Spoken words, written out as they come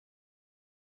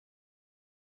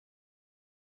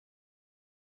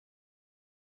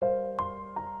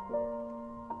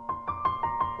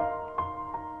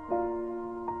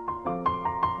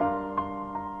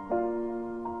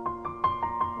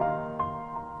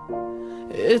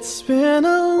It's been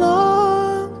a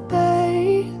long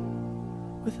day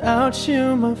without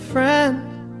you, my friend,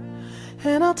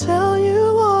 and I'll tell you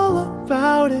all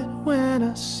about it when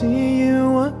I see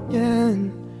you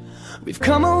again. We've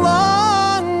come a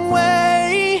long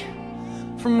way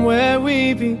from where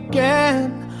we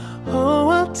began. Oh,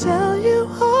 I'll tell you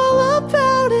all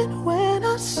about it when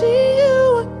I see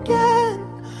you again.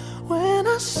 When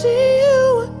I see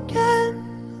you again.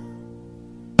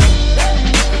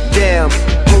 Damn,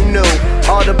 who knew?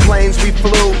 All the planes we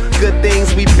flew, good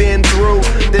things we've been through,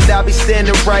 that I'll be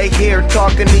standing right here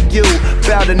talking to you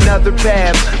about another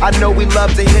path. I know we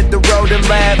love to hit the road and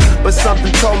laugh, but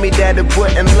something told me that it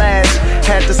wouldn't last.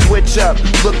 Had to switch up,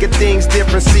 look at things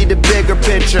different, see the bigger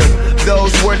picture.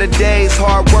 Those were the days,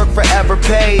 hard work forever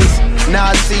pays. Now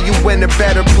I see you in a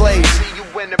better place.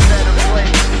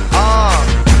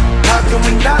 How can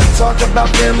we not talk about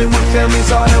family when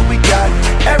family's all that we got?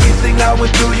 Everything I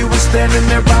went through, you were standing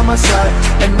there by my side,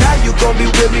 and now you gon' be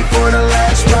with me for the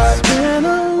last ride. It's been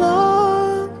a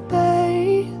long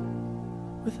day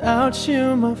without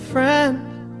you, my friend,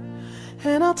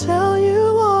 and I'll tell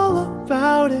you all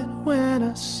about it when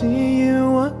I see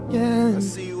you again.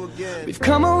 We've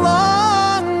come a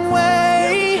long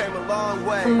way,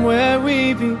 from where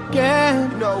we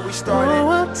began. You know we started. Oh,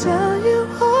 I'll tell you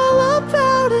all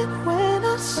about it when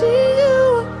I see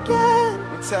you again.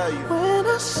 When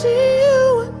I see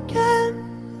you again.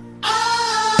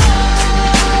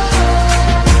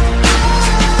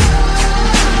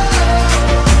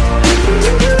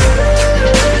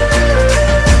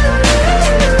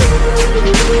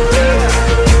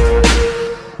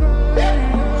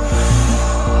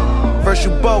 First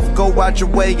you both go out your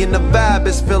way and the vibe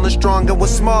is feeling strong, and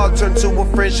what's small turn to a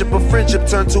friendship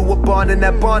turn to a bond, and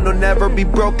that bond will never be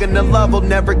broken, the love will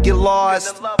never get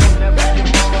lost.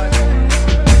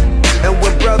 And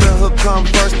when brotherhood come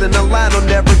first, then the line will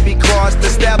never be crossed.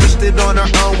 Established it on our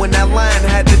own when that line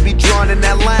had to be drawn, and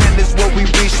that line is what we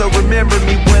reach, so remember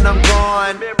me when I'm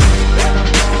gone.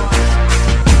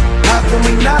 How can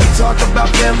we not talk about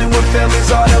family when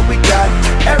family's all that we got?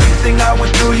 Everything I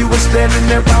went through, you were standing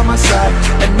there by my side,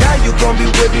 and now you gon' be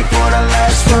with me for the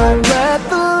last ride. Let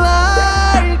the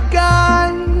light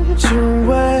guide your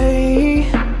way.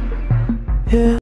 Yeah.